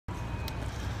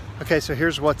Okay, so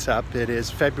here's what's up. It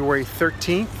is February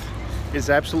 13th.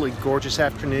 It's absolutely gorgeous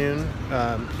afternoon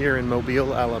here in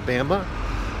Mobile, Alabama.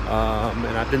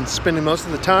 And I've been spending most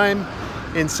of the time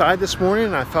inside this morning,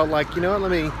 and I felt like, you know what,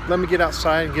 let me get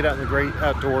outside and get out in the great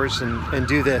outdoors and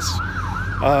do this.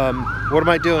 What am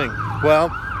I doing? Well,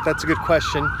 that's a good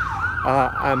question.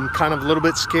 I'm kind of a little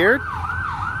bit scared,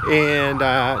 and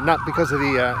not because of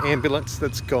the ambulance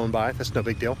that's going by. That's no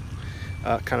big deal.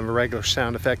 Kind of a regular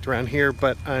sound effect around here,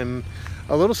 but I'm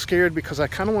a little scared because I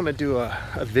kind of want to do a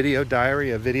video diary,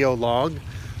 a video log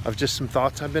of just some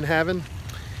thoughts I've been having,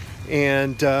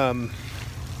 and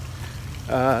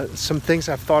some things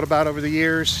I've thought about over the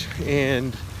years,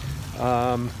 and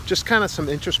just kind of some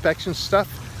introspection stuff.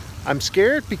 I'm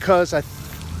scared because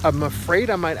I'm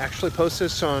afraid I might actually post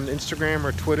this on Instagram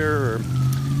or Twitter or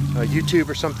YouTube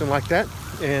or something like that,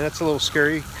 and that's a little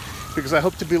scary because I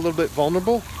hope to be a little bit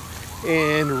vulnerable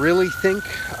and really think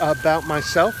about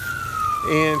myself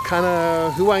and kind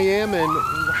of who I am and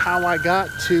how I got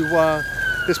to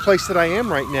this place that I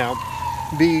am right now,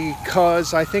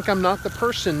 because I think I'm not the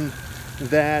person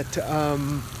that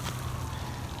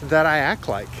that I act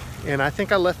like, and I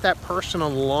think I left that person a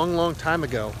long time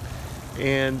ago,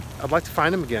 and I'd like to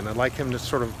find him again. I'd like him to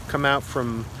sort of come out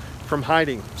from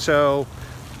hiding. So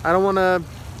I don't want to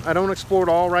explore it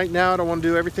all right now. I don't want to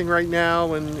do everything right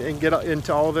now and get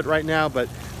into all of it right now, but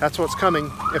that's what's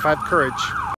coming if I have courage.